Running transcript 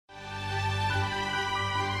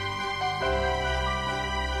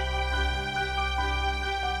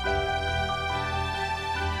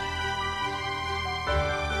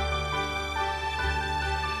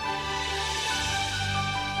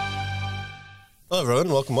Hello, everyone.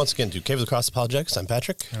 Welcome once again to Cave of the Cross Apologetics. I'm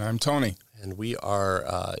Patrick. And I'm Tony. And we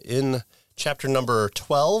are in chapter number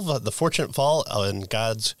 12, The Fortunate Fall in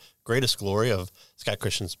God's Greatest Glory of Scott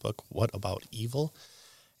Christian's book, What About Evil?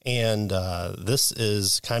 And this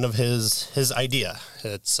is kind of his idea.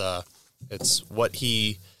 It's what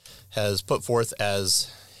he has put forth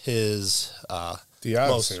as his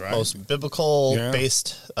most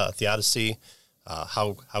biblical-based theodicy,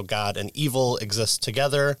 how God and evil exist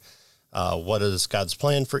together. What is God's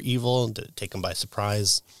plan for evil? Did it take him by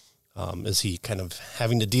surprise? Is he kind of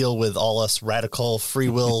having to deal with all us radical free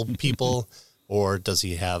will people, or does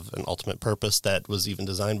he have an ultimate purpose that was even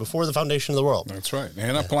designed before the foundation of the world? That's right,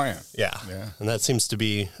 and a plan. Yeah. And that seems to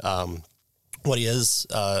be what he has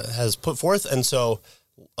put forth. And so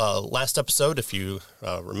last episode, if you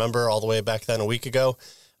remember all the way back then a week ago,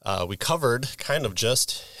 we covered kind of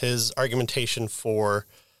just his argumentation for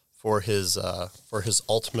his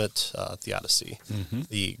ultimate theodicy,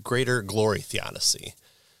 the greater glory theodicy.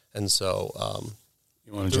 And so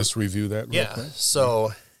you want to just review that real quick?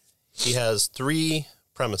 So he has three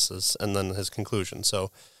premises and then his conclusion.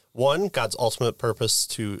 So one, God's ultimate purpose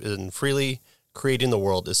in freely creating the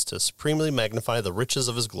world is to supremely magnify the riches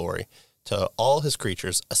of his glory to all his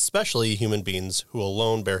creatures, especially human beings who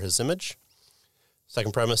alone bear his image.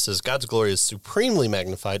 Second premise is God's glory is supremely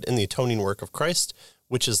magnified in the atoning work of Christ,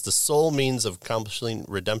 which is the sole means of accomplishing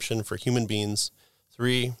redemption for human beings.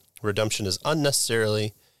 3, redemption is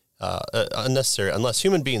unnecessary unless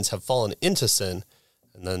human beings have fallen into sin.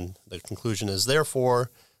 And then the conclusion is,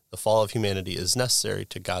 therefore, the fall of humanity is necessary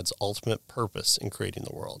to God's ultimate purpose in creating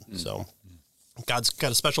the world. So God's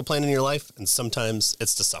got a special plan in your life, and sometimes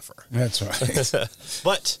it's to suffer. That's right.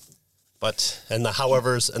 But, and the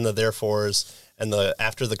howevers and the therefores and the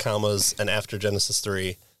after the commas and after Genesis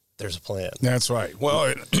 3, there's a plan. That's right.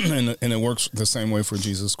 Well, and it works the same way for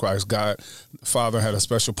Jesus Christ. God, the Father, had a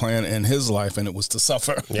special plan in his life, and it was to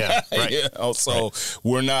suffer. Yeah, right.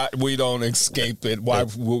 We don't escape it. Why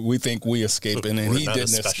we think we escape it, and he didn't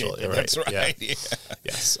escape it. Right. That's right. Yeah.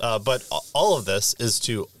 Yes. But all of this is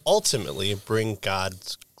to ultimately bring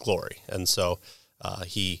God's glory. And so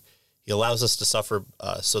he allows us to suffer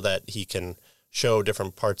so that he can show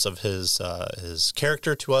different parts of his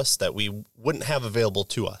character to us that we wouldn't have available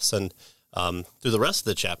to us. And through the rest of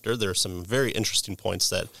the chapter, there are some very interesting points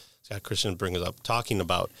that Scott Christian brings up, talking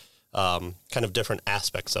about kind of different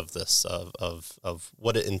aspects of this, of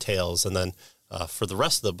what it entails. And then for the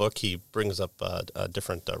rest of the book, he brings up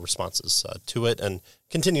different responses to it and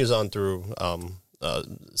continues on through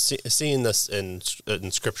seeing this in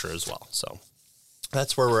Scripture as well. So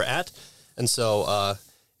that's where we're at. And so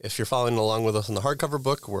if you're following along with us in the hardcover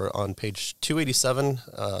book, we're on page 287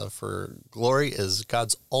 for Glory is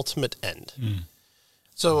God's Ultimate End.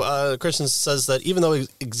 So Christian says that even though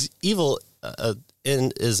evil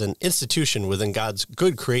is an institution within God's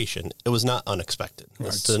good creation, it was not unexpected.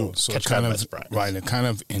 Right. So it kind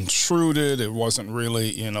of intruded. It wasn't really,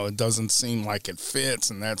 it doesn't seem like it fits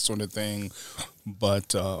and that sort of thing.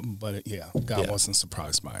 But God wasn't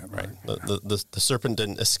surprised by it. Right. The serpent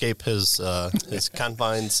didn't escape his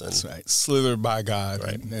confines. And, that's right. Slithered by God,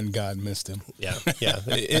 right. And God missed him. Yeah.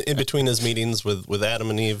 In between his meetings with Adam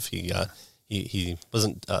and Eve, he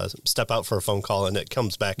doesn't step out for a phone call and it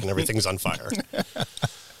comes back and everything's on fire.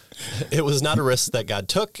 It was not a risk that God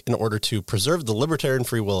took in order to preserve the libertarian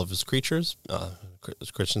free will of his creatures.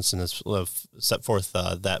 Christensen has set forth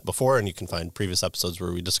that before, and you can find previous episodes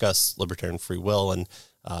where we discuss libertarian free will and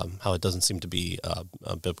how it doesn't seem to be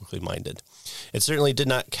biblically minded. It certainly did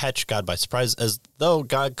not catch God by surprise, as though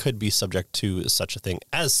God could be subject to such a thing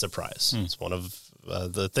as surprise. It's one of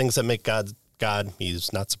the things that make God.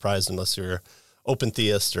 He's not surprised unless you're open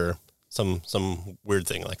theist or some weird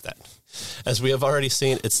thing like that. As we have already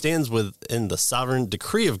seen, it stands within the sovereign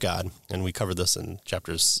decree of God, and we covered this in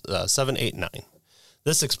chapters 7, 8, 9.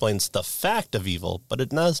 This explains the fact of evil, but it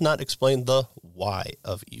does not explain the why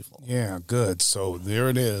of evil. Yeah, good. So there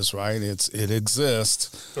it is, right? It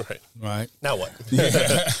exists. Right. Now what?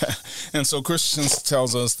 Yeah. And so Christians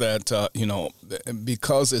tells us that,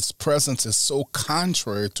 because its presence is so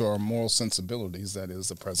contrary to our moral sensibilities, that is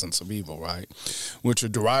the presence of evil, right, which are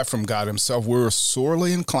derived from God himself, we're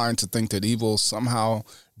sorely inclined to think that evil somehow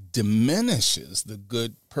diminishes the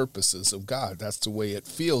good purposes of God. That's the way it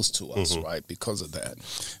feels to us, right, because of that.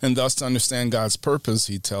 And thus, to understand God's purpose,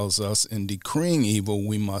 he tells us in decreeing evil,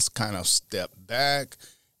 we must kind of step back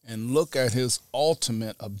and look at his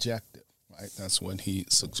ultimate objective, right? That's what he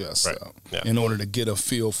suggests in order to get a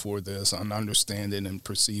feel for this and understand it and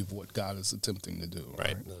perceive what God is attempting to do.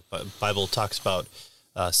 Right. The Bible talks about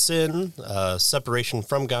sin, separation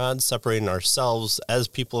from God, separating ourselves as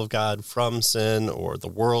people of God from sin or the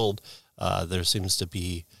world. There seems to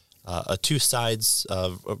be a two sides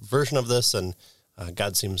version of this, and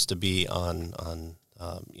God seems to be on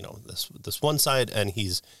this one side, and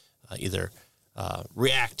he's either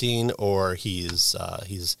reacting or he's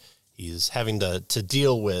having to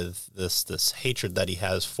deal with this hatred that he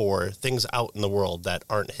has for things out in the world that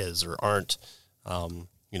aren't his or aren't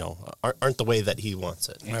the way that he wants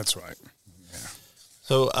it. That's right. Yeah.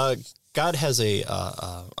 So God has a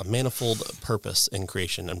manifold purpose in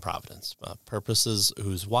creation and providence, purposes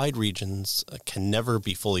whose wide regions can never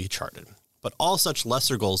be fully charted. But all such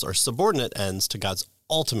lesser goals are subordinate ends to God's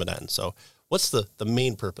ultimate end. So what's the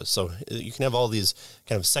main purpose? So you can have all these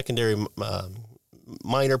kind of secondary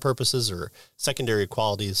minor purposes or secondary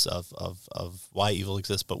qualities of why evil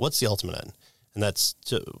exists, but what's the ultimate end? And that's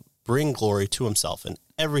to bring glory to himself in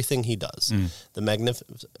everything he does.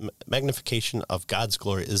 The magnification of God's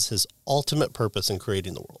glory is his ultimate purpose in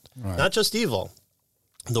creating the world. Right. Not just evil,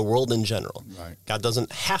 the world in general. Right. God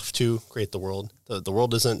doesn't have to create the world. The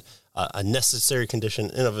world isn't a necessary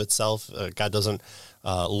condition in of itself. God doesn't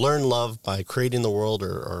learn love by creating the world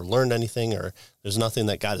or learn anything, or there's nothing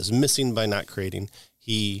that God is missing by not creating.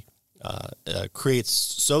 He creates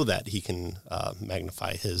so that he can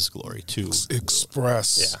magnify his glory to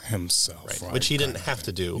express himself, right. Which he didn't have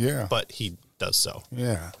to do, but he does so.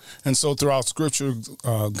 Yeah. And so throughout Scripture,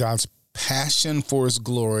 God's passion for his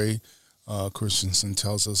glory, Christensen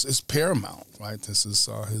tells us, is paramount, right? This is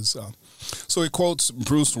his... So he quotes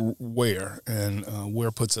Bruce Ware, and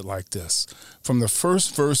Ware puts it like this. From the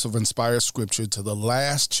first verse of inspired Scripture to the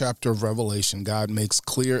last chapter of Revelation, God makes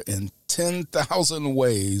clear in 10,000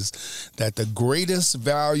 ways that the greatest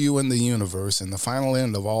value in the universe and the final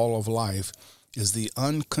end of all of life is the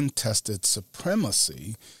uncontested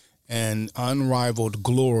supremacy and unrivaled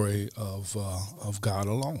glory of God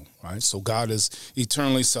alone, right? So God is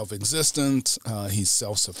eternally self-existent. He's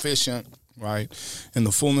self-sufficient, right? In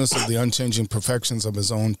the fullness of the unchanging perfections of his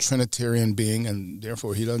own Trinitarian being, and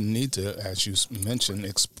therefore he doesn't need to, as you mentioned,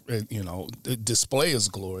 display his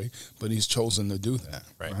glory, but he's chosen to do that,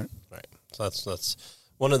 right? So that's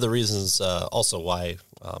one of the reasons also why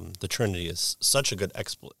the Trinity is such a good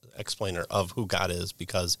explainer of who God is,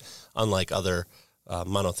 because unlike other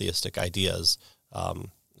monotheistic ideas,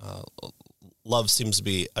 love seems to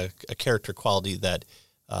be a character quality that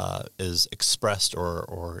is expressed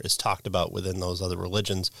or is talked about within those other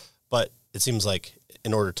religions. But it seems like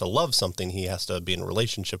in order to love something, he has to be in a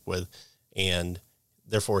relationship with, and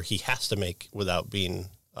therefore he has to make, without being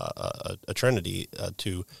a Trinity,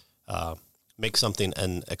 to make something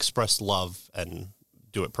and express love and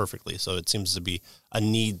do it perfectly. So it seems to be a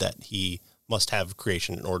need that he must have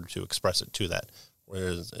creation in order to express it to that.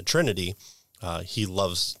 Whereas a Trinity, he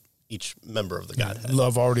loves each member of the Godhead.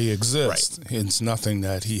 Love already exists. Right. It's nothing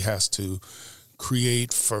that he has to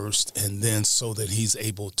create first and then so that he's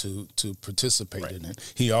able to participate in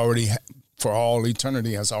it. He already, for all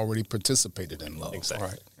eternity, has already participated in love. Exactly.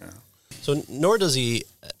 Right. Yeah. So nor does he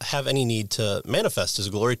have any need to manifest his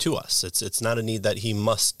glory to us. It's not a need that he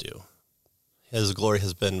must do. His glory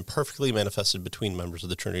has been perfectly manifested between members of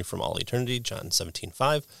the Trinity from all eternity, John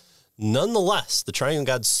 17:5. Nonetheless, the triune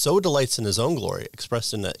God so delights in his own glory,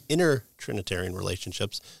 expressed in the inner Trinitarian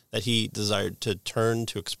relationships, that he desired to turn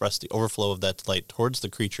to express the overflow of that delight towards the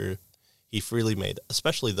creature he freely made,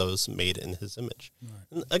 especially those made in his image. Right.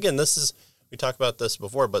 And again, we talked about this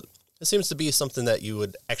before, but it seems to be something that you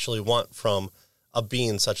would actually want from a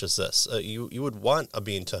being such as this. You would want a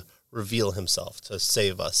being to reveal himself, to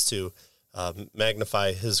save us, to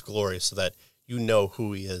magnify his glory so that you know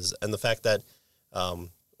who he is. And the fact that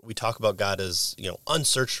we talk about God as,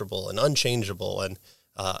 unsearchable and unchangeable and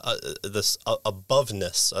this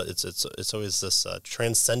aboveness. It's always this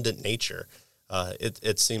transcendent nature.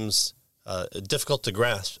 It seems difficult to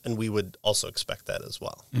grasp, and we would also expect that as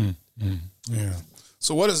well. Yeah.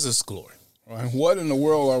 So what is this glory? Right? What in the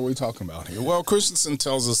world are we talking about here? Well, Christensen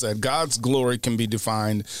tells us that God's glory can be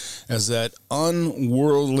defined as that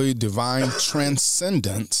unworldly divine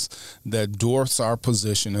transcendence that dwarfs our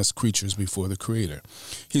position as creatures before the Creator.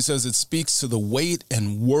 He says it speaks to the weight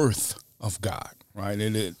and worth of God. Right,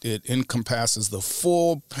 it encompasses the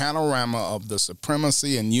full panorama of the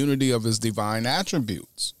supremacy and unity of his divine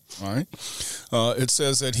attributes. Right, it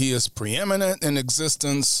says that he is preeminent in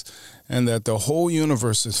existence, and that the whole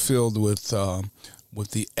universe is filled with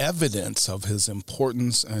the evidence of his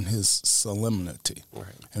importance and his solemnity. Right.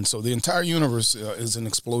 And so the entire universe is an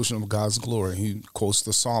explosion of God's glory. He quotes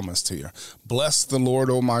the psalmist here: "Bless the Lord,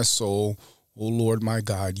 O my soul. O Lord my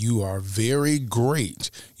God, you are very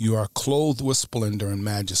great. You are clothed with splendor and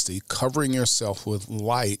majesty, covering yourself with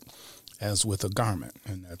light as with a garment.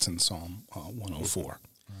 And that's in Psalm 104.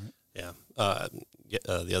 Right? Yeah.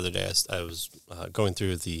 The other day I was going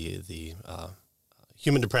through the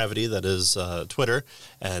human depravity that is Twitter,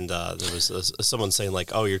 and there was someone saying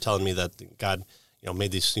like, "Oh, you're telling me that God,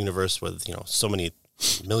 made this universe with so many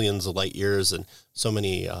millions of light years and so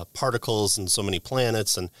many particles and so many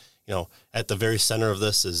planets, and at the very center of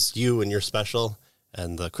this is you and you're special."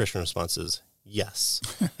 And the Christian response is yes,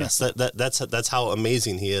 yes. That's how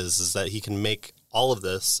amazing he is that he can make all of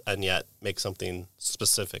this and yet make something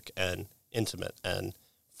specific and intimate and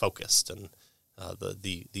focused, and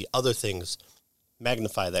the other things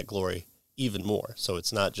magnify that glory even more. So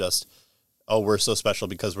it's not just, oh, we're so special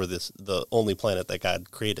because we're the only planet that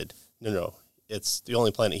God created. No, it's the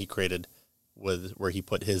only planet he created where he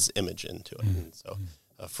put his image into it. And so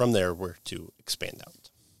from there, we're to expand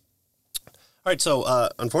out. All right,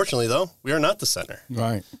 so unfortunately, though, we are not the center.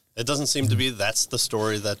 Right. It doesn't seem to be that's the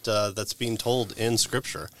story that's being told in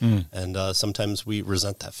Scripture, and sometimes we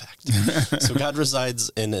resent that fact. So God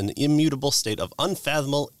resides in an immutable state of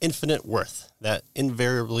unfathomable, infinite worth that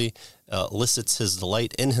invariably elicits his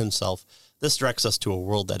delight in himself. This directs us to a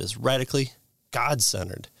world that is radically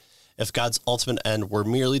God-centered. If God's ultimate end were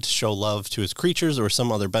merely to show love to his creatures or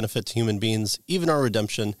some other benefit to human beings, even our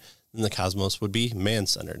redemption, then the cosmos would be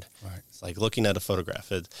man-centered. Right. It's like looking at a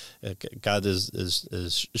photograph. God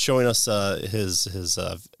is showing us his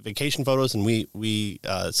vacation photos, and we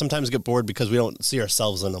sometimes get bored because we don't see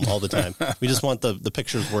ourselves in them all the time. We just want the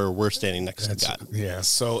pictures where we're standing next to God. Yeah.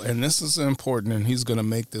 So, and this is important, and he's going to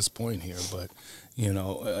make this point here, but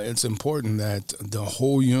it's important that the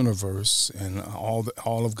whole universe and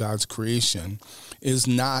all of God's creation is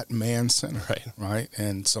not man-centered, right?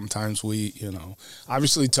 And sometimes we,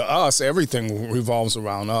 obviously to us, everything revolves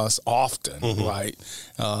around us often, right?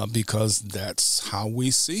 Because that's how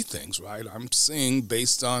we see things, right? I'm seeing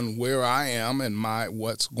based on where I am and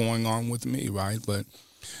what's going on with me, right? But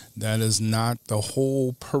that is not the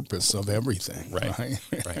whole purpose of everything, right?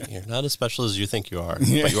 Right. You're not as special as you think you are, but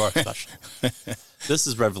you are special. This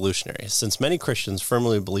is revolutionary, since many Christians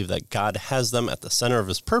firmly believe that God has them at the center of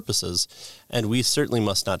his purposes, and we certainly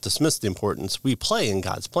must not dismiss the importance we play in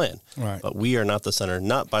God's plan. Right. But we are not the center,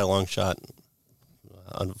 not by a long shot.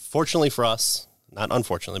 Unfortunately for us, not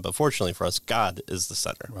unfortunately, but fortunately for us, God is the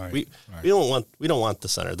center. Right. We don't want the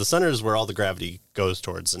center. The center is where all the gravity goes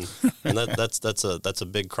towards, and that's a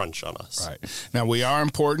big crunch on us. Right. Now, we are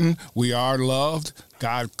important. We are loved.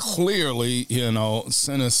 God clearly,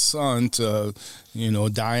 sent his son to,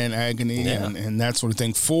 die in agony and that sort of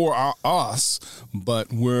thing for us,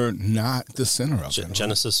 but we're not the center of it.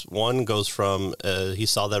 Genesis 1 goes from he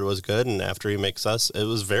saw that it was good, and after he makes us, it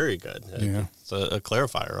was very good. It's a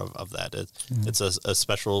clarifier of that. It's a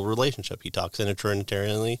special relationship. He talks in a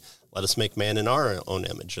Trinitarianly, let us make man in our own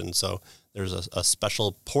image. And so there's a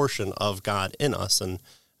special portion of God in us, and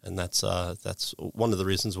that's one of the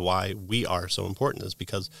reasons why we are so important, is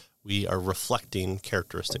because we are reflecting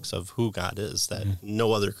characteristics of who God is that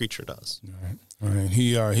no other creature does. Right.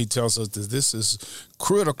 He tells us that this is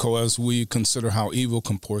critical as we consider how evil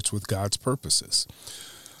comports with God's purposes.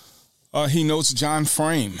 He notes John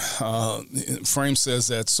Frame. Frame says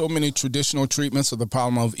that so many traditional treatments of the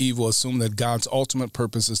problem of evil assume that God's ultimate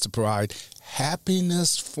purpose is to provide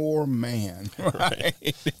happiness for man. Right?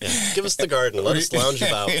 Yeah. Give us the garden. Let us lounge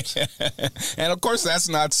about. And of course, that's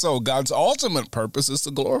not so. God's ultimate purpose is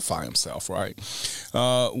to glorify himself, right?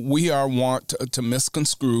 We are wont to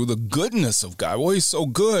misconstrue the goodness of God. Well, he's so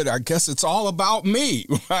good, I guess it's all about me,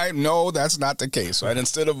 right? No, that's not the case, right?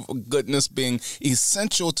 Instead of goodness being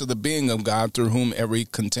essential to the being of God through whom every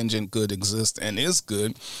contingent good exists and is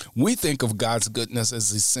good, we think of God's goodness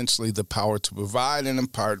as essentially the power to provide and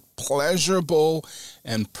impart pleasurable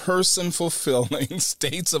and person-fulfilling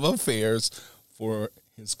states of affairs for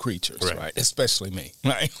his creatures, right? Especially me,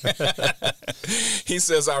 right? He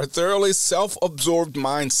says our thoroughly self-absorbed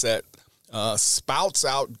mindset spouts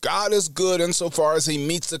out, God is good insofar as he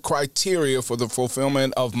meets the criteria for the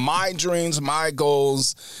fulfillment of my dreams, my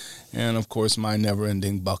goals, and, of course, my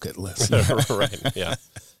never-ending bucket list. Right, yeah.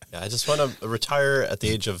 Yeah, I just want to retire at the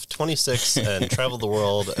age of 26 and travel the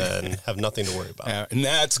world and have nothing to worry about. And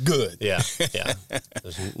that's good. Yeah.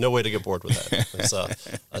 There's no way to get bored with that. It's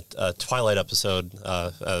a Twilight episode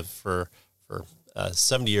for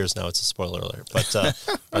 70 years now. It's a spoiler alert.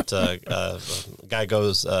 But a guy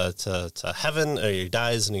goes to heaven, or he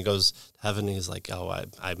dies, and he goes to heaven, and he's like, oh,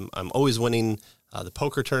 I'm always winning the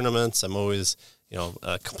poker tournaments. I'm always,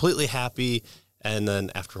 completely happy. And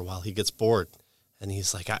then after a while, he gets bored. and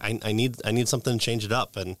he's like, I need something to change it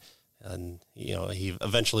up. And he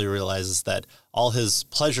eventually realizes that all his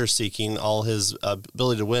pleasure seeking, all his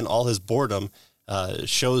ability to win, all his boredom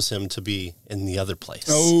shows him to be in the other place.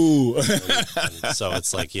 Oh, and so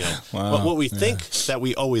it's like, wow. what we think that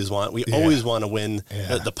we always want. We always want to win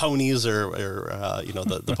the ponies or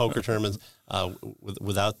the poker tournaments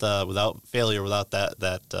without failure, without that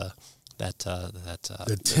the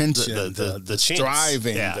tension, the chance.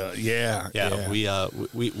 striving.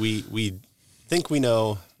 We think we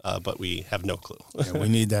know, but we have no clue. We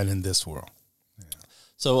need that in this world.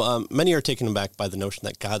 So many are taken aback by the notion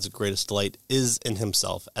that God's greatest delight is in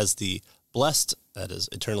himself as the blessed, that is,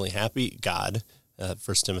 eternally happy God, 1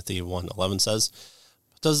 Timothy 1:11 says.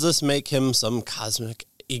 Does this make him some cosmic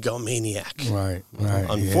egomaniac? Right.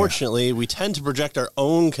 Unfortunately, we tend to project our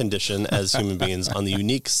own condition as human beings on the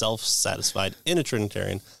unique, self-satisfied, inner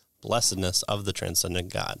Trinitarian blessedness of the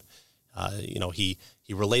transcendent God. He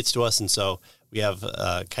relates to us, and so we have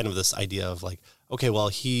kind of this idea of like, okay, well,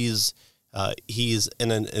 he's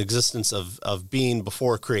in an existence of being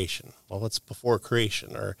before creation. Well, what's before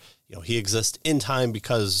creation? Or, he exists in time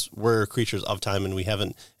because we're creatures of time and we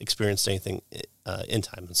haven't experienced anything in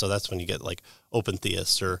time. And so that's when you get like open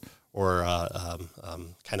theists or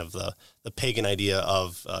kind of the pagan idea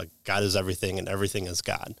of God is everything and everything is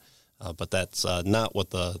God. But that's not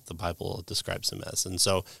what the Bible describes him as. And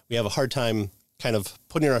so we have a hard time kind of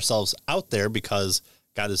putting ourselves out there because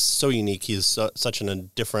God is so unique. He is such in a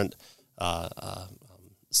different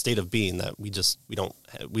state of being that we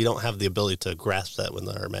don't have the ability to grasp that with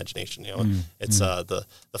our imagination. It's the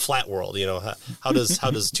flat world. How does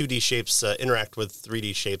 2D shapes interact with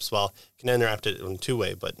 3D shapes? Well, you can interact it in two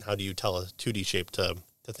way, but how do you tell a 2D shape to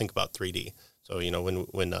think about 3D? So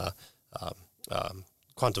when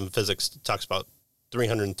quantum physics talks about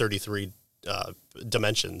 333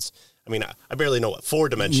 dimensions, I mean I barely know what 4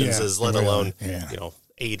 dimensions is, let alone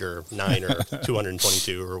 8 or 9 or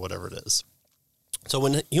 222 or whatever it is. So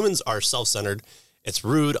when humans are self-centered, it's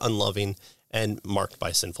rude, unloving, and marked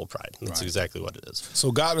by sinful pride. And that's exactly what it is.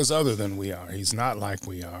 So God is other than we are. He's not like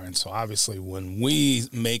we are. And so obviously when we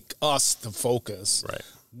make us the focus,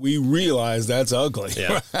 we realize that's ugly.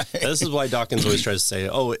 Yeah. This is why Dawkins always tries to say,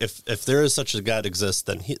 if there is such a God exists,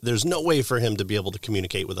 then there's no way for him to be able to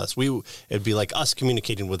communicate with us. It'd be like us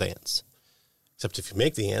communicating with ants. Except if you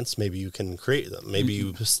make the ants, maybe you can create them. Maybe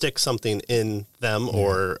you stick something in them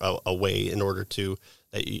or a way in order to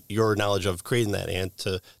your knowledge of creating that ant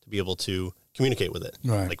to be able to communicate with it,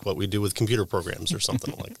 like what we do with computer programs or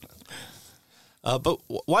something like that. But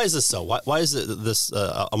why is this so? Why is this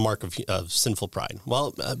a mark of sinful pride?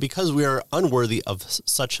 Well, because we are unworthy of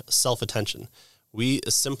such self-attention. We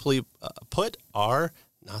simply are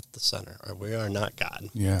not the center, or we are not God.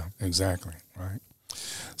 Yeah, exactly. Right.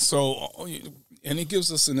 So, and he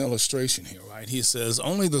gives us an illustration here, right? He says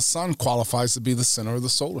only the sun qualifies to be the center of the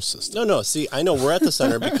solar system. No. See, I know we're at the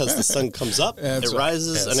center because the sun comes up, it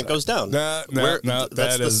rises, and it goes down. That's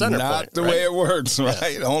the center not point, the way it works,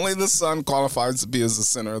 right? Yeah. Only the sun qualifies to be as the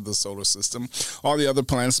center of the solar system. All the other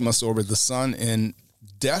planets must orbit the sun in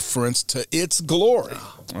deference to its glory,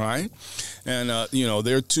 right? And,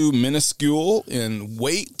 they're too minuscule in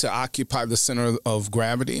weight to occupy the center of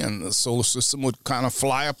gravity, and the solar system would kind of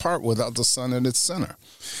fly apart without the sun at its center.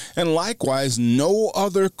 And likewise, no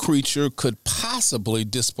other creature could possibly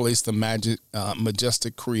displace the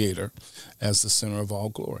majestic creator as the center of all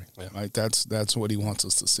glory, right? That's what he wants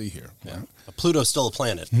us to see here. Yeah. Right? Pluto's still a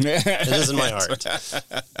planet. It is in my heart.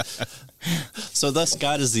 So thus,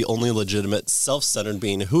 God is the only legitimate, self-centered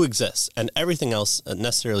being who exists, and everything else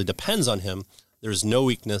necessarily depends on him. There's no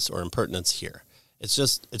weakness or impertinence here. It's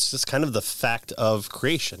just kind of the fact of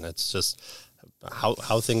creation. It's just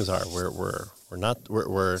how things are. We're not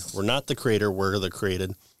the creator. We're the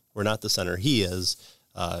created. We're not the center. He is.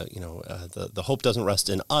 The hope doesn't rest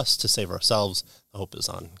in us to save ourselves. The hope is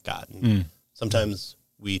on God. And sometimes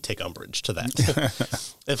we take umbrage to that.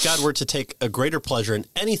 If God were to take a greater pleasure in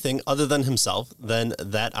anything other than himself, then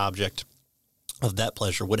that object of that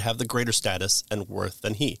pleasure would have the greater status and worth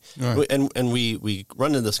than he. Right. And we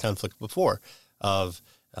run into this conflict before of,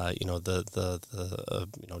 does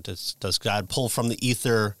God pull from the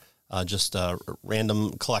ether just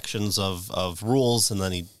random collections of rules and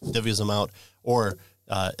then he divvies them out? Or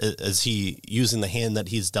is he using the hand that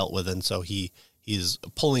he's dealt with, and so he's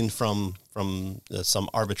pulling from some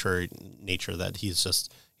arbitrary nature that he's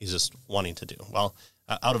just wanting to do? Well,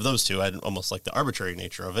 out of those two, I'd almost like the arbitrary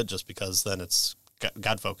nature of it, just because then it's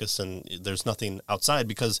God focused, and there's nothing outside,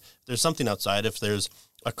 because there's something outside. If there's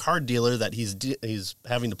a card dealer that he's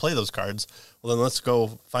having to play those cards, well, then let's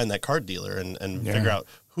go find that card dealer and figure out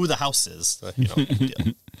who the house is.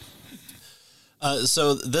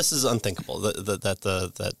 So this is unthinkable.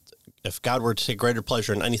 That if God were to take greater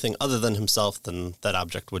pleasure in anything other than himself, then that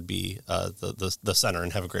object would be the center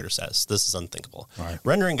and have a greater status. This is unthinkable. Right.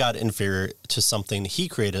 Rendering God inferior to something he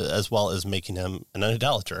created, as well as making him an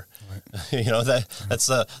idolater. Right. That's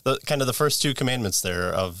the kind of the first two commandments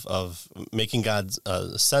there of making God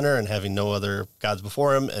center and having no other gods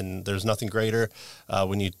before him, and there's nothing greater.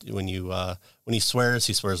 When he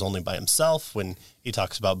swears only by himself. When he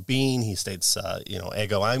talks about being, he states,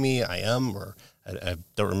 ego eimi, I am, or I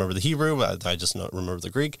don't remember the Hebrew, but I just remember the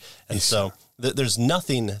Greek. And so there's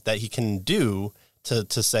nothing that he can do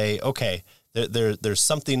to say, okay, there's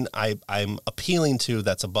something I'm appealing to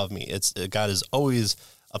that's above me. God is always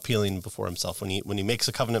appealing before himself. When he makes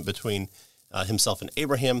a covenant between himself and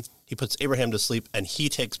Abraham, he puts Abraham to sleep, and he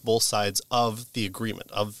takes both sides of the agreement.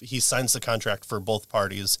 He signs the contract for both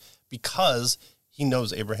parties, because he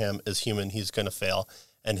knows Abraham is human. He's going to fail,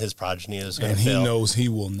 and his progeny is going to fail. And he knows he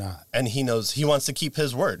will not. And he knows he wants to keep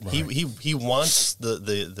his word. Right. He wants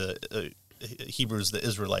the Hebrews, the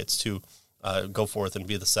Israelites, to go forth and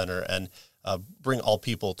be the center and bring all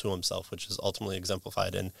people to himself, which is ultimately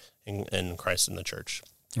exemplified in Christ and the church.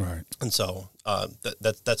 Right. And so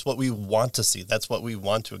that's what we want to see. That's what we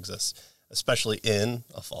want to exist, especially in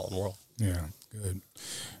a fallen world. Yeah, good.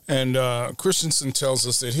 And Christensen tells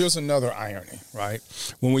us that here's another irony, right?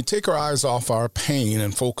 When we take our eyes off our pain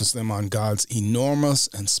and focus them on God's enormous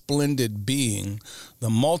and splendid being, the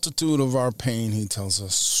multitude of our pain, he tells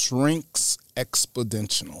us, shrinks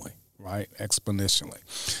exponentially. Right? Exponentially.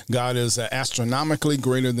 God is astronomically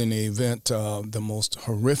greater than the event, the most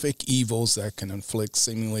horrific evils that can inflict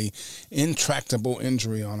seemingly intractable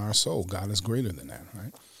injury on our soul. God is greater than that,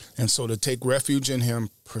 right? And so to take refuge in him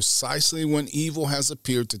precisely when evil has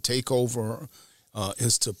appeared to take over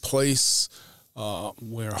is to place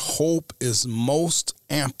where hope is most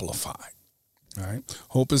amplified. Right?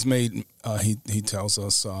 Hope is made, he tells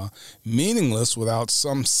us, meaningless without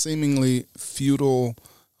some seemingly futile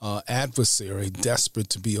adversary desperate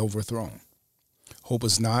to be overthrown. Hope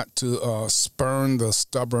is not to spurn the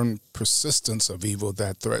stubborn persistence of evil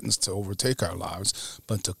that threatens to overtake our lives,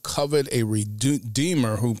 but to covet a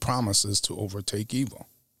redeemer who promises to overtake evil.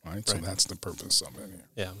 Right? So that's the purpose of it here.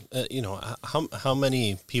 Yeah. How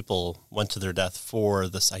many people went to their death for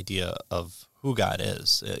this idea of who God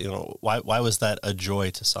is? Why was that a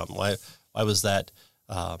joy to some? Why was that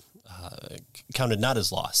counted not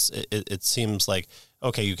as loss? It seems like,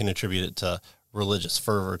 okay, you can attribute it to religious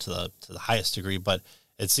fervor to the highest degree, but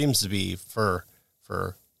it seems to be for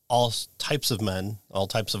all types of men, all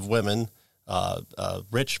types of women,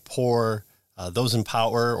 rich, poor, those in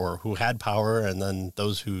power or who had power, and then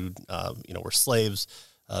those who were slaves,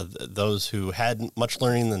 those who had much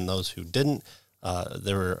learning and those who didn't.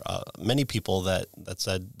 There were many people that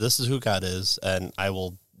said, "This is who God is, and I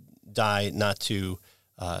will die not to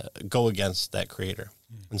go against that Creator."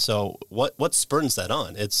 And so what spurns that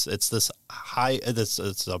on? It's this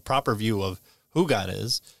it's a proper view of who God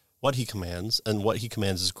is, what he commands, and what he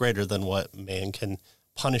commands is greater than what man can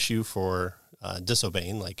punish you for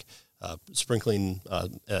disobeying, like sprinkling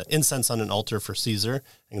incense on an altar for Caesar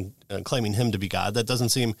and claiming him to be God. That doesn't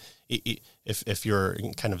seem, if you're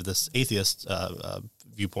kind of this atheist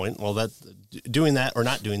viewpoint, well, that doing that or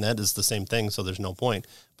not doing that is the same thing, so there's no point.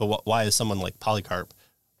 But why is someone like Polycarp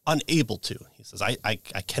unable to? He says, I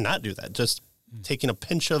cannot do that. Just taking a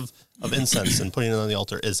pinch of incense and putting it on the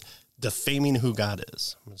altar is defaming who God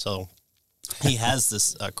is. So he has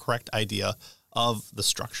this correct idea of the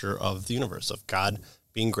structure of the universe, of God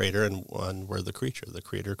being greater and we're the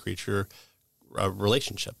creator-creature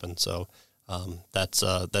relationship. And so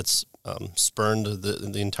that's spurned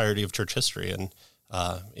the entirety of church history. And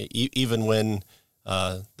even when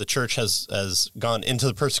the church has gone into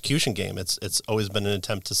the persecution game, it's always been an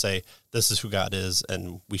attempt to say, this is who God is,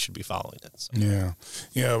 and we should be following it. So.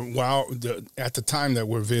 Yeah. Wow. At the time that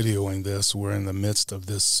we're videoing this, we're in the midst of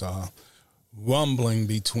this rumbling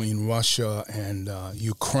between Russia and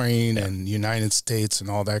Ukraine and United States and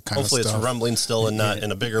all that kind of stuff. Hopefully it's rumbling still and not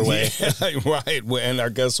in a bigger way. Right. And I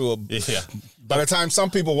guess by the time some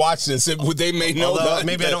people watch this, they may know that.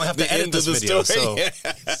 Maybe I don't have to edit this video.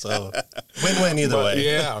 So win-win either way.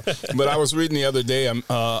 Yeah. But I was reading the other day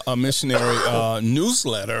a missionary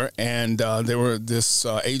newsletter, and this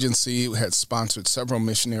agency had sponsored several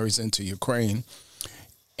missionaries into Ukraine.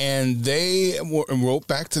 And they wrote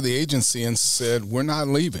back to the agency and said, we're not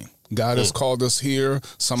leaving. God has called us here.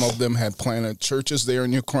 Some of them had planted churches there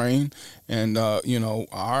in Ukraine. And,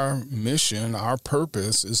 our mission, our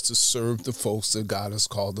purpose is to serve the folks that God has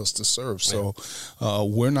called us to serve. So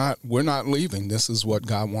we're not leaving. This is what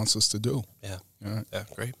God wants us to do. Yeah. Right. Yeah,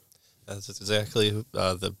 great. That's exactly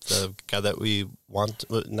the God that we want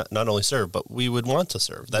to not only serve, but we would want to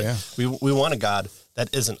serve. That we want a God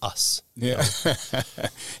that isn't us. Yeah.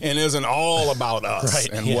 And isn't all about us Right.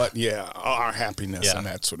 and our happiness and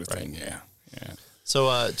that sort of thing. Right. Yeah. So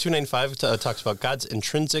 295 talks about God's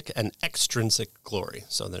intrinsic and extrinsic glory.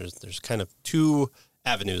 So there's kind of two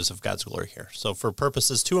avenues of God's glory here. So for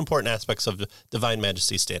purposes, two important aspects of divine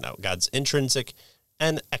majesty stand out: God's intrinsic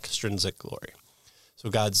and extrinsic glory. So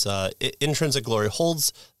God's intrinsic glory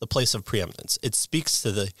holds the place of preeminence. It speaks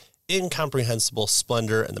to the incomprehensible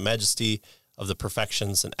splendor and the majesty of the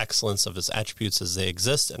perfections and excellence of his attributes as they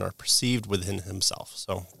exist and are perceived within himself.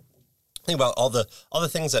 So think about all the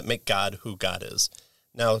things that make God who God is.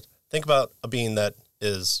 Now think about a being that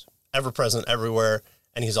is ever present everywhere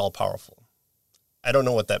and he's all powerful. I don't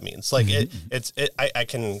know what that means. Like I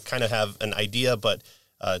can kind of have an idea, but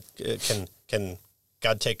can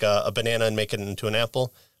God take a banana and make it into an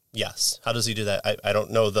apple? Yes. How does he do that? I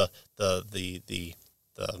don't know the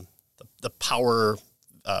power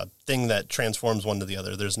thing that transforms one to the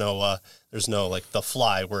other. There's no like the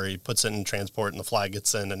fly where he puts it in transport and the fly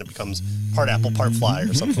gets in and it becomes part apple, part fly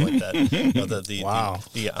or something like that.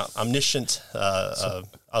 The omniscient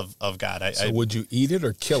of God. So would you eat it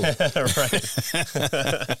or kill it? Right.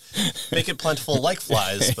 Make it plentiful like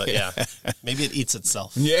flies, but maybe it eats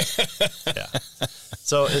itself. Yeah. Yeah.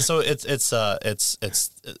 So it's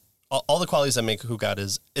all the qualities that make who God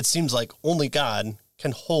is. It seems like only God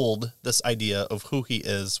can hold this idea of who he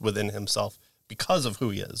is within himself because of who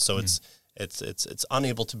he is. So it's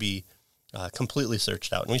unable to be completely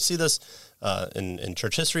searched out. And we see this in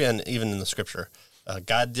church history and even in the scripture.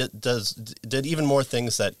 God did even more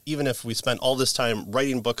things that even if we spent all this time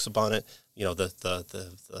writing books upon it,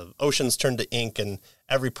 the oceans turned to ink and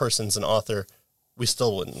every person's an author, we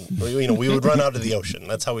still wouldn't. We would run out of the ocean.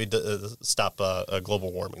 That's how we stop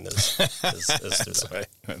global warming. Is through that.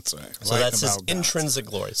 That's right. So that's his intrinsic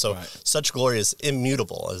glory. So such glory is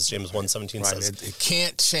immutable, as James 1:17 says. It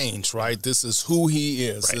can't change, right? This is who he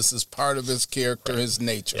is. Right. This is part of his character, his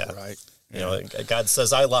nature, right? God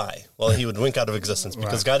says, I lie. Well, he would wink out of existence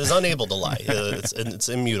because God is unable to lie. It's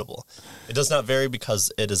immutable. It does not vary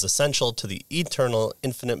because it is essential to the eternal,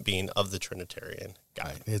 infinite being of the Trinitarian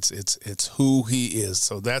God. It's who he is.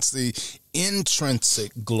 So that's the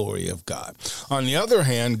intrinsic glory of God. On the other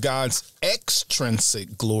hand, God's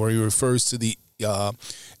extrinsic glory refers to the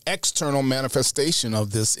external manifestation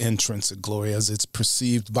of this intrinsic glory as it's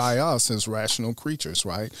perceived by us as rational creatures,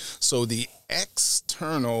 right? So the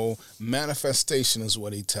external manifestation is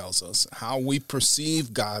what he tells us. How we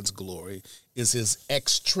perceive God's glory is his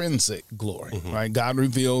extrinsic glory, right? God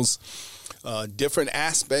reveals different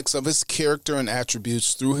aspects of his character and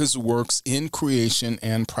attributes through his works in creation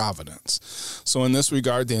and providence. So in this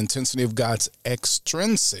regard, the intensity of God's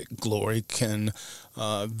extrinsic glory can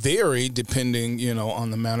vary depending,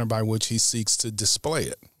 on the manner by which he seeks to display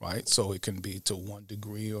it, right? So it can be to one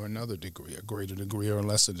degree or another degree, a greater degree or a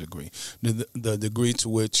lesser degree. The degree to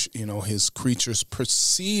which, his creatures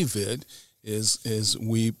perceive it is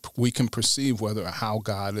we can perceive how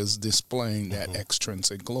God is displaying that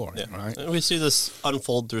extrinsic glory, right? And we see this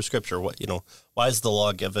unfold through Scripture. Why is the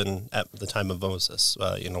law given at the time of Moses?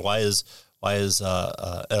 Why is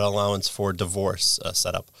an allowance for divorce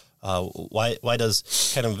set up? Why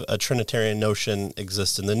does kind of a Trinitarian notion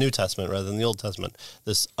exist in the New Testament rather than the Old Testament?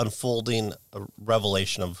 This unfolding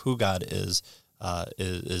revelation of who God is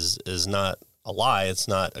not a lie. It's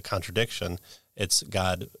not a contradiction. It's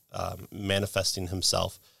God manifesting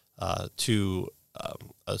himself to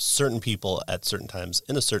a certain people at certain times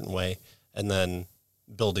in a certain way, and then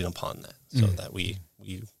building upon that, so that we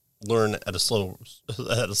learn at a slow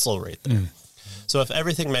rate there. So if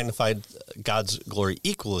everything magnified God's glory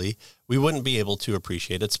equally, we wouldn't be able to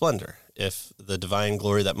appreciate its splendor. If the divine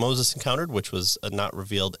glory that Moses encountered, which was not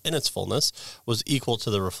revealed in its fullness, was equal to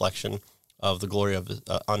the reflection of the glory of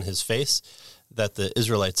on his face that the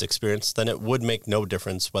Israelites experienced, then it would make no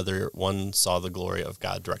difference whether one saw the glory of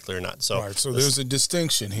God directly or not. So, so there's a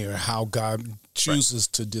distinction here, how God chooses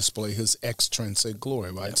to display his extrinsic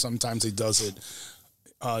glory, right? Yeah. Sometimes he does it,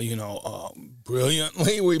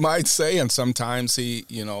 brilliantly, we might say, and sometimes he,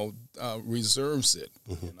 reserves it,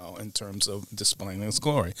 in terms of displaying His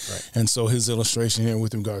glory. Right. And so his illustration here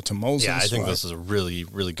with regard to Moses. Yeah, I think this is a really,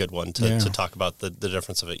 really good one to talk about the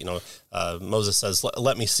difference of it. Moses says,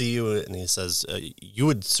 "Let me see you," and he says, "You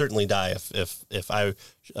would certainly die if I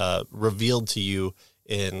revealed to you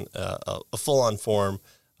in a full-on form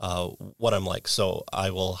what I'm like. So I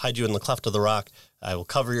will hide you in the cleft of the rock. I will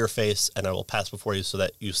cover your face, and I will pass before you so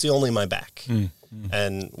that you see only my back."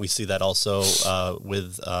 And we see that also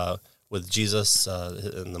with Jesus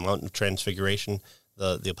in the Mount of Transfiguration.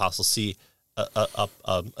 The apostles see a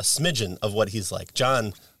smidgen of what he's like.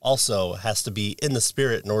 John also has to be in the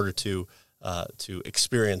Spirit in order to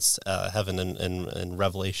experience heaven in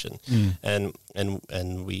Revelation. And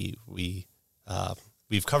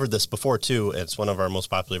we've covered this before too. It's one of our most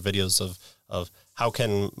popular videos of how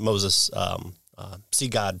can Moses see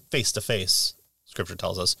God face to face, Scripture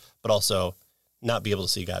tells us, but also not be able to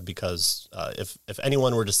see God, because if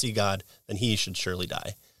anyone were to see God, then he should surely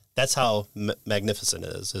die. That's how magnificent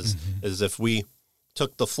it is if we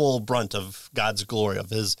took the full brunt of God's glory, of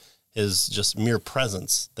his just mere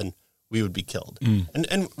presence, then we would be killed.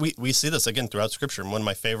 And we see this again throughout Scripture. And one of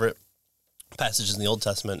my favorite passages in the Old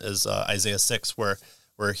Testament is Isaiah 6,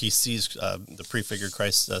 where he sees the prefigured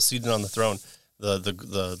Christ seated on the throne.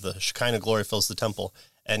 The Shekinah glory fills the temple,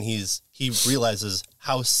 and he realizes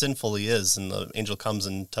how sinful he is, and the angel comes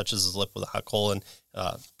and touches his lip with a hot coal and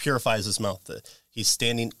purifies his mouth. He's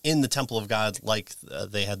standing in the temple of God, like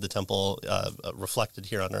they had the temple reflected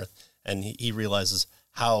here on earth, and he realizes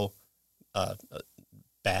how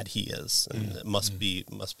bad he is, and it must be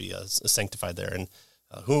sanctified there. And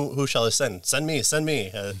who shall I send? Send me.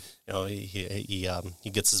 He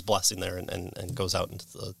gets his blessing there and goes out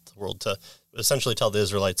into the world to essentially tell the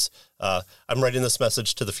Israelites, I'm writing this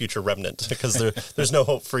message to the future remnant, because there's no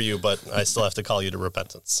hope for you, but I still have to call you to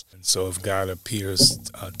repentance. And so if God appears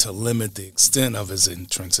to limit the extent of his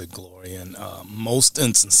intrinsic glory, in most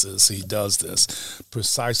instances he does this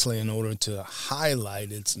precisely in order to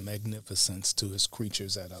highlight its magnificence to his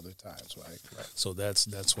creatures at other times, right? So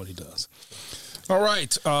that's what he does. All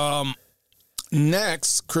right.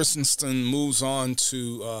 Next, Christensen moves on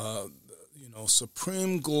to,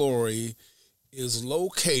 supreme glory is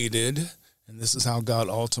located, and this is how God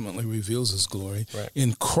ultimately reveals his glory,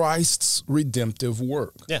 in Christ's redemptive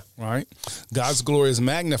work. Yeah. Right? God's glory is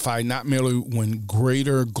magnified not merely when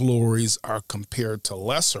greater glories are compared to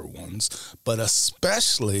lesser ones, but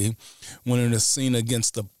especially when it is seen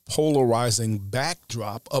against the polarizing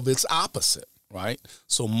backdrop of its opposite. Right?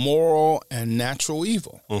 So moral and natural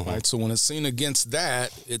evil, right? So when it's seen against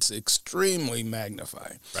that, it's extremely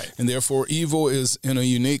magnified. Right. And therefore, evil is in a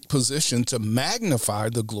unique position to magnify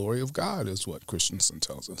the glory of God, is what Christensen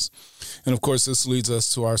tells us. And of course, this leads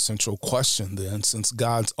us to our central question then. Since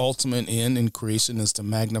God's ultimate end in creation is to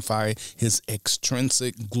magnify his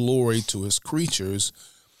extrinsic glory to his creatures,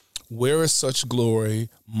 where is such glory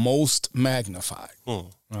most magnified?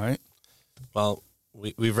 Right? Well,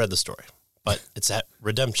 we've read the story. But it's at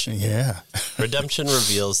redemption. Yeah. Redemption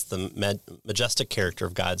reveals the majestic character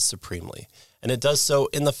of God supremely. And it does so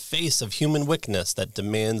in the face of human wickedness that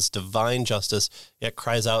demands divine justice, yet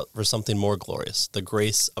cries out for something more glorious, the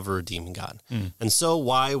grace of a redeeming God. And so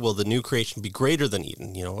why will the new creation be greater than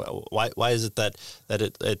Eden? Why is it that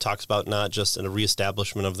it talks about not just a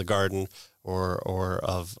reestablishment of the garden or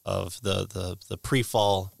of the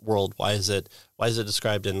pre-fall world? Why is it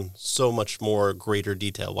described in so much more greater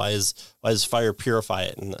detail? Why does fire purify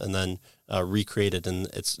it and then recreate it, and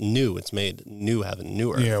it's new? It's made new heaven,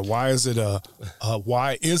 new earth. Yeah. Why is it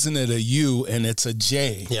why isn't it a U and it's a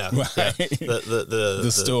J? Yeah. Right? Yeah.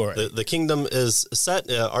 The story. The kingdom is set.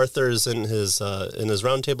 Arthur's in his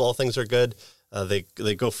round table. All things are good.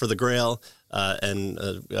 They go for the Grail, and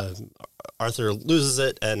Arthur loses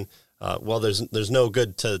it, and there's no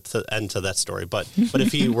good to end to that story. But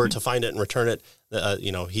if he were to find it and return it,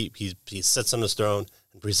 he sits on his throne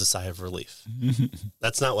and breathes a sigh of relief.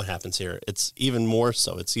 That's not what happens here. It's even more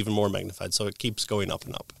so. It's even more magnified. So it keeps going up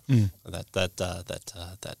and up.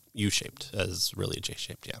 That U-shaped is really a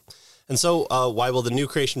J-shaped. Yeah. And so why will the new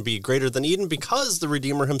creation be greater than Eden? Because the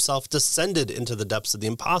Redeemer himself descended into the depths of the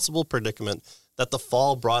impossible predicament that the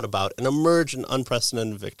fall brought about and emerged in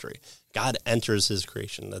unprecedented victory. God enters his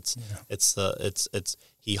creation.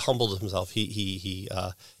 He humbled himself. He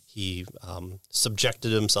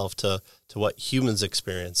subjected himself to what humans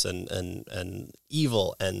experience and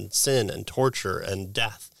evil and sin and torture and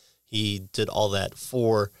death. He did all that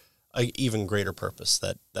for an even greater purpose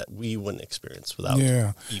that we wouldn't experience without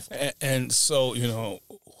evil. And so,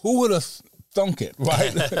 who would have thunk it,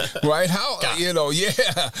 right? Right? How,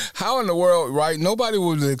 how in the world, right? Nobody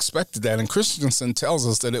would have expected that. And Christensen tells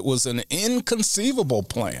us that it was an inconceivable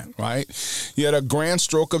plan, right? Yet a grand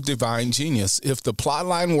stroke of divine genius. If the plot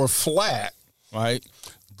line were flat, right?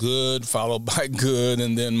 Good followed by good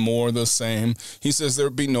and then more the same. He says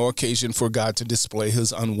there'd be no occasion for God to display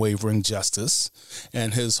his unwavering justice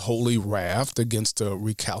and his holy wrath against a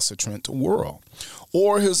recalcitrant world,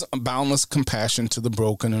 or his boundless compassion to the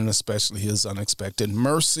broken, and especially his unexpected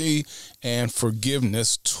mercy and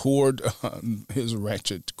forgiveness toward his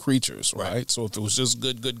wretched creatures, right? So if it was just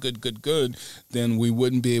good, then we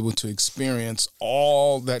wouldn't be able to experience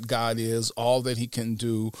all that God is, all that he can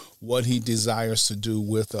do, what he desires to do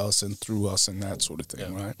with us and through us and that sort of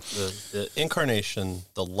thing, right? The incarnation,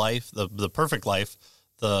 the life, the perfect life,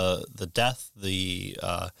 the death, the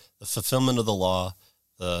fulfillment of the law,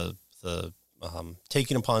 the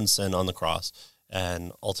taking upon sin on the cross,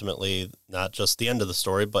 and ultimately not just the end of the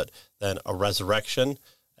story, but then a resurrection,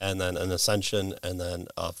 and then an ascension, and then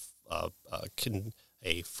a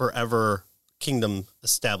forever kingdom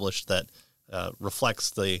established that reflects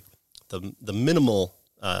the minimal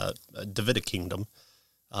Davidic kingdom,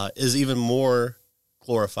 is even more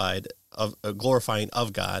glorifying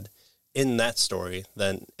of God in that story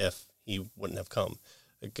than if he wouldn't have come.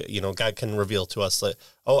 God can reveal to us that,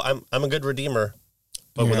 I'm a good redeemer,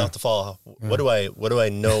 but without the fall, what do I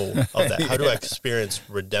know of that? How do I experience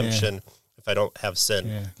redemption if I don't have sin?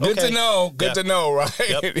 Yeah. Good to know. Good to know, right?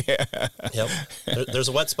 Yep. There's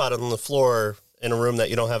a wet spot on the floor in a room that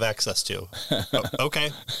you don't have access to. Okay.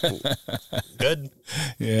 Good.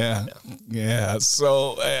 Yeah.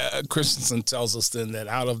 So Christensen tells us then that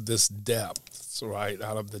out of this depth, right,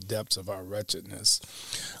 out of the depths of our wretchedness,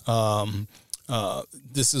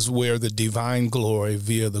 this is where the divine glory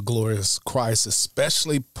via the glorious Christ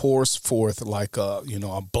especially pours forth like a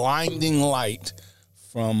blinding light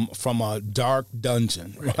from a dark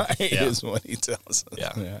dungeon, right? Is what he tells us.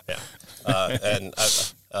 And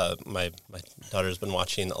my daughter's been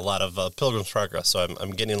watching a lot of Pilgrim's Progress, so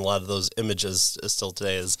I'm getting a lot of those images still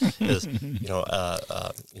today. Is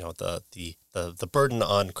the burden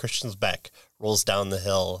on Christian's back rolls down the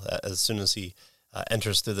hill as soon as he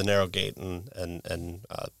enters through the narrow gate and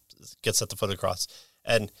gets at the foot of the cross.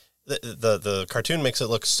 And the cartoon makes it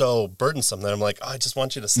look so burdensome that I'm like, I just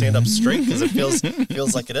want you to stand up straight because it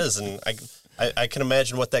feels like it is. And I can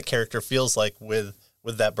imagine what that character feels like with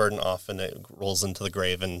that burden off, and it rolls into the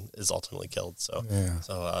grave and is ultimately killed. So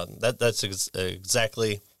that's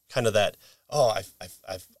exactly kind of that.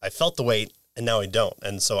 I felt the weight and now I don't,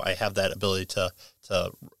 and so I have that ability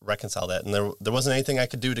to reconcile that. And there wasn't anything I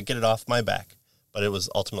could do to get it off my back. But it was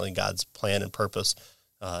ultimately God's plan and purpose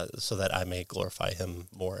so that I may glorify him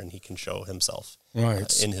more and he can show himself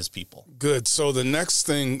in his people. Good. So the next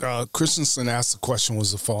thing, Christensen asked the question,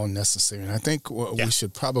 was the fall necessary? And I think we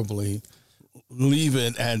should probably leave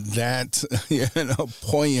it at that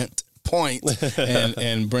poignant point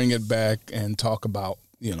and bring it back and talk about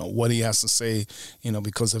what he has to say,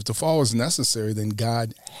 because if the fall was necessary, then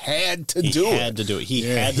God had to do it. He had to do it. He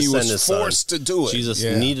had to send his son. He was forced to do it. Jesus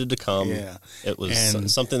needed to come. Yeah. It was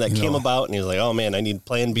something that came about, and he was like, oh, man, I need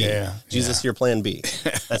plan B. Yeah. Jesus, your plan B.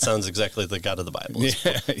 That sounds exactly the God of the Bible.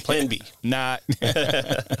 Plan B. Not.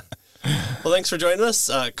 Well, thanks for joining us.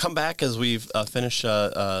 Come back as we've finished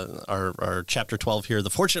our chapter 12 here,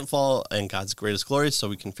 The Fortunate Fall and God's Greatest Glory, so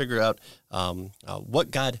we can figure out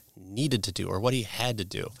what God needed to do or what he had to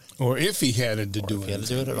do. Or if he had to do it. If he had to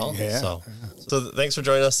do it at all. So thanks for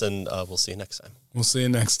joining us, and we'll see you next time. We'll see you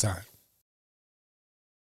next time.